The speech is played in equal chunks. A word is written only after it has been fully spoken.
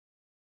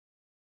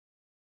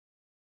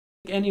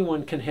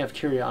Anyone can have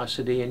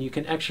curiosity, and you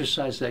can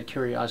exercise that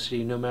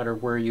curiosity no matter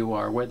where you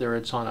are, whether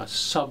it's on a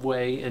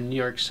subway in New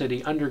York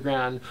City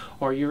underground,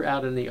 or you're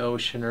out in the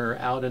ocean, or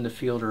out in the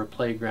field, or a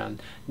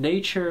playground.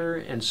 Nature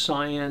and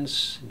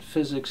science and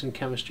physics and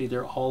chemistry,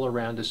 they're all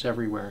around us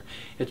everywhere.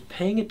 It's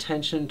paying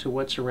attention to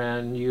what's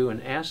around you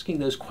and asking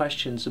those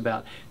questions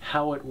about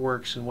how it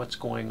works and what's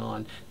going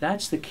on.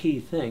 That's the key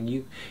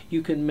thing.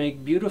 You can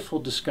make beautiful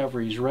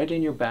discoveries right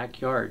in your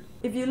backyard.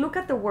 If you look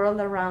at the world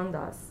around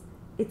us,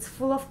 it's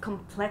full of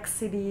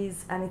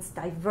complexities, and it's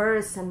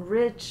diverse and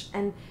rich,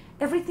 and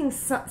everything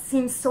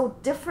seems so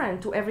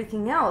different to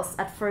everything else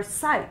at first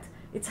sight.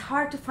 It's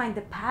hard to find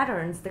the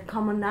patterns, the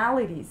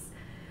commonalities,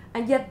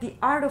 and yet the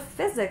art of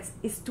physics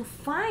is to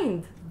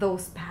find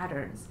those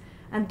patterns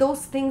and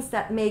those things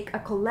that make a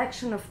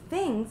collection of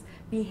things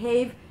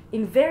behave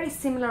in very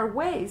similar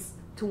ways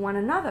to one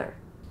another.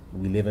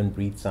 We live and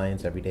breathe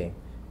science every day.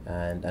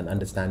 And an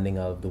understanding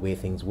of the way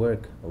things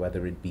work,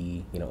 whether it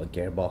be, a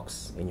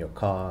gearbox in your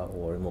car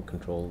or a remote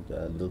controlled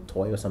little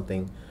toy or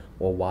something,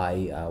 or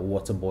why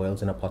water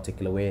boils in a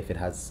particular way, if it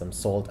has some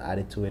salt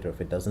added to it or if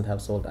it doesn't have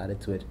salt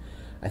added to it.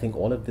 I think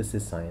all of this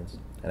is science.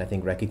 And I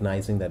think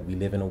recognizing that we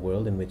live in a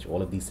world in which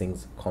all of these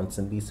things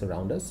constantly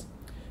surround us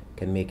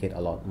can make it a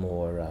lot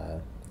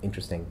more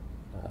interesting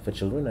for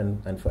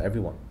children and for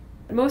everyone.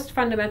 Most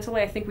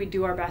fundamentally, I think we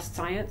do our best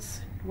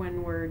science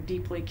when we're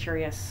deeply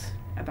curious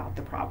about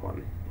the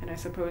problem. And I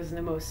suppose in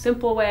the most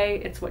simple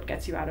way, it's what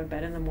gets you out of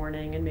bed in the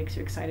morning and makes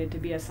you excited to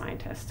be a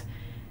scientist.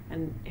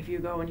 And if you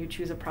go and you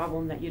choose a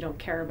problem that you don't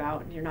care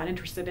about and you're not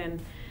interested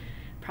in,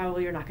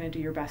 probably you're not going to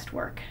do your best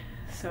work.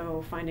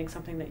 So finding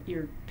something that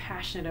you're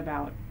passionate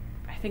about,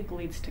 I think,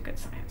 leads to good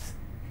science.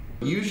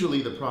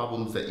 Usually the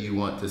problems that you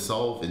want to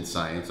solve in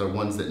science are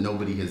ones that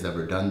nobody has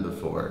ever done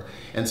before.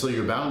 And so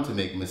you're bound to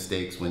make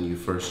mistakes when you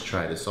first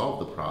try to solve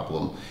the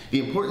problem. The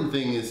important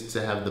thing is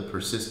to have the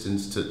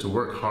persistence to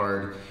work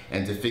hard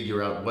and to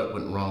figure out what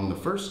went wrong the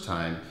first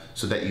time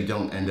so that you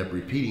don't end up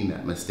repeating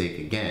that mistake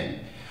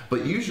again.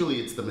 But usually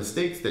it's the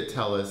mistakes that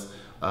tell us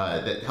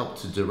that help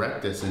to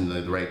direct us in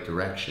the right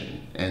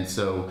direction. And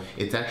so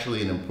it's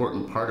actually an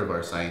important part of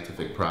our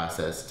scientific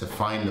process to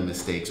find the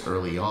mistakes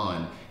early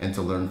on and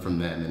to learn from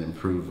them and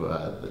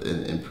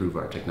improve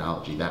our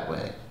technology that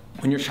way.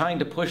 When you're trying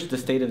to push the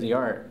state of the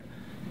art,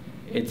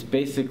 it's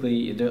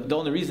basically, the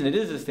only reason it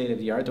is the state of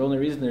the art, the only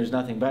reason there's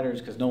nothing better is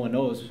because no one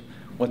knows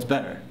what's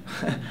better.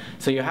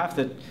 So you have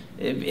to,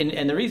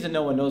 and the reason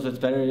no one knows what's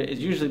better is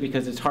usually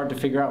because it's hard to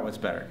figure out what's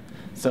better.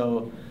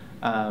 So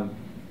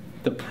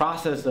the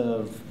process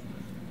of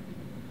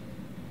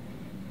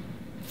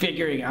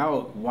figuring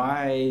out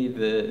why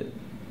the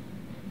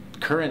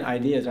current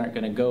ideas aren't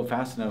going to go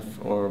fast enough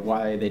or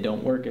why they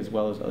don't work as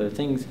well as other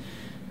things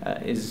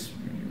is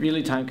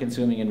really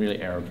time-consuming and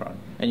really error-prone.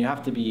 And you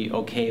have to be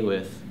okay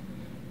with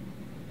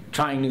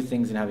trying new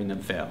things and having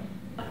them fail.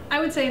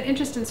 I would say an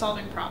interest in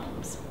solving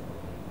problems.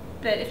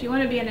 That if you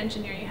want to be an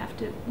engineer, you have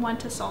to want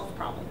to solve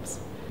problems.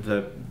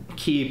 The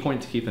key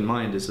point to keep in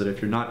mind is that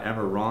if you're not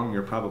ever wrong,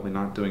 you're probably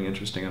not doing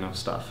interesting enough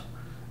stuff,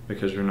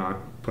 because you're not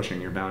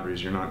pushing your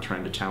boundaries, you're not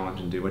trying to challenge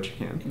and do what you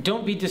can.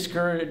 Don't be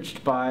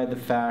discouraged by the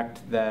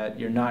fact that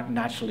you're not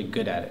naturally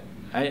good at it.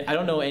 I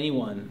don't know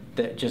anyone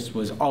that just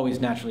was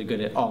always naturally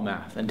good at all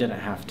math and didn't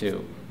have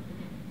to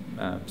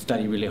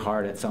study really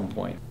hard at some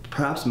point.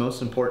 Perhaps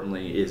most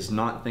importantly is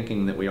not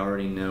thinking that we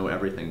already know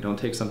everything. Don't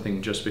take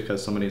something just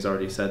because somebody's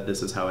already said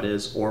this is how it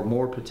is, or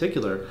more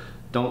particular,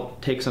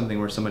 don't take something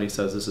where somebody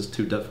says this is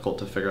too difficult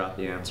to figure out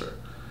the answer.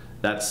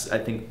 That's, I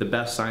think, the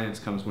best science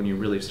comes when you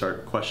really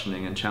start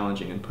questioning and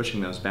challenging and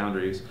pushing those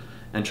boundaries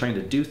and trying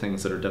to do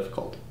things that are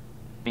difficult.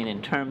 I mean,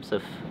 in terms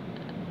of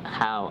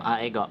how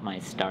I got my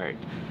start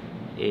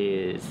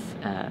is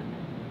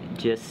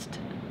just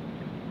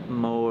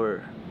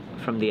more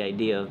from the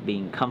idea of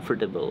being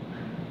comfortable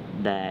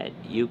that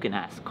you can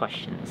ask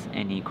questions,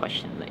 any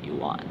question that you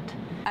want.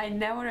 I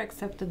never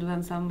accepted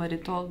when somebody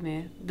told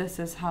me this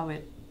is how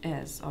it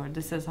is or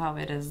this is how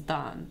it is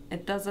done.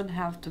 It doesn't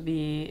have to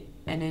be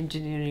an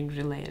engineering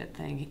related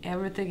thing.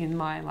 Everything in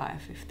my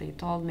life, if they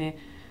told me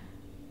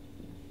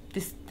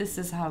this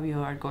is how you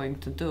are going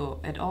to do,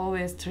 it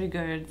always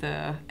triggered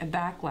a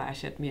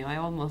backlash at me. I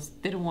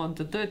almost didn't want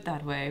to do it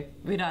that way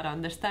without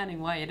understanding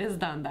why it is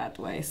done that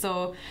way.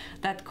 So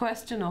that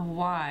question of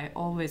why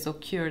always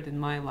occurred in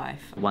my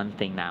life. One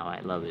thing now I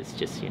love is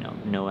just,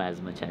 know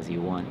as much as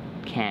you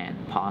can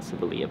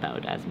possibly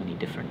about as many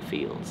different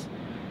fields,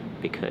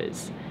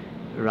 because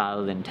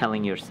rather than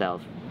telling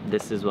yourself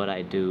this is what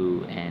I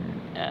do, and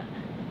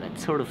that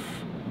sort of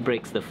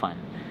breaks the fun.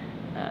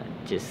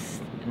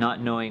 Just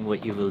not knowing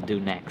what you will do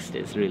next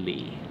is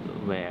really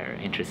where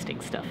interesting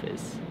stuff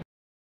is.